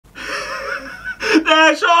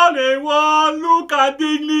There's only one Luca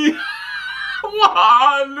Dingley.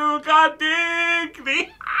 One Luca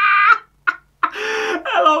Dingley.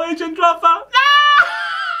 Hello, Agent Rafa.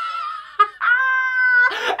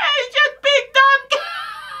 Agent Big Dunk.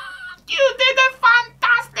 You did a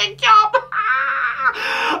fantastic job.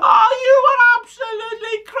 Oh, you were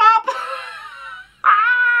absolutely crap.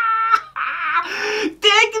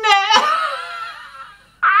 Digne.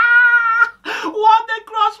 What a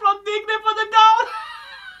cross from Digne for the goal.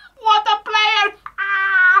 What a player.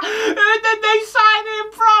 Who did they sign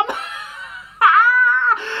him from?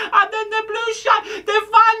 And then the blue shot, the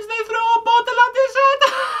fans, they threw a bottle at his head.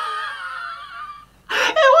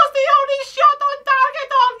 It was the only shot on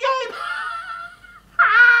target all game.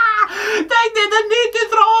 They didn't need to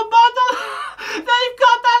throw a bottle. They've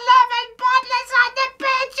got 11 bottles on the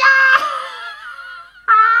pitch.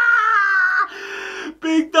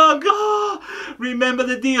 Big Dog. Remember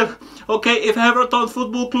the deal. Okay, if Everton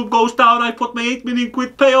Football Club goes down, I put my 8 million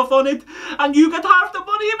quid payoff on it, and you get half the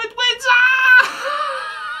money if it wins.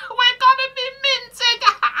 We're gonna be minted.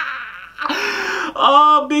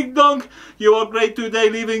 Oh, Big Dunk, you were great today,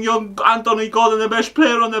 leaving young Anthony Gordon, the best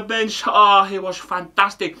player, on the bench. Oh, he was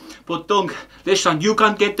fantastic. But Dunk, listen, you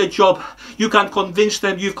can't get the job. You can't convince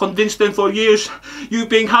them. You've convinced them for years. You've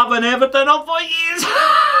been having Everton up for years.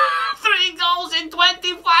 3 goals in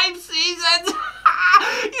 25 seasons.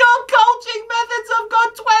 Your coaching methods have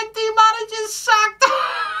got 20 managers sacked.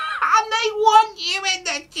 And they want you in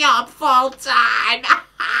the job full time.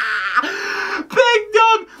 Big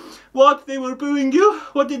Dog. What? They were booing you?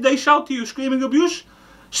 What did they shout to you? Screaming abuse?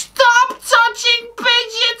 Stop touching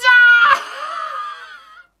pigeons!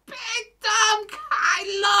 Big Dunk, I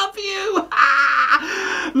love you.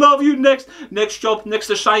 Love you. Next job, next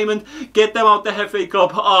assignment, get them out the FA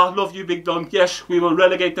Cup. Love you, Big Dunk. Yes, we will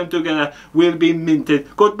relegate them together. We'll be minted.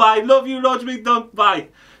 Goodbye. Love you lots, Big Dunk. Bye.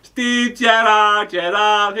 Steve Gerrard,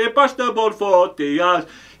 he passed the ball 40 yards.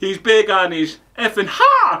 He's big and he's effing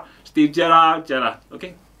Steve Gerrard.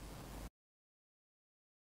 Okay.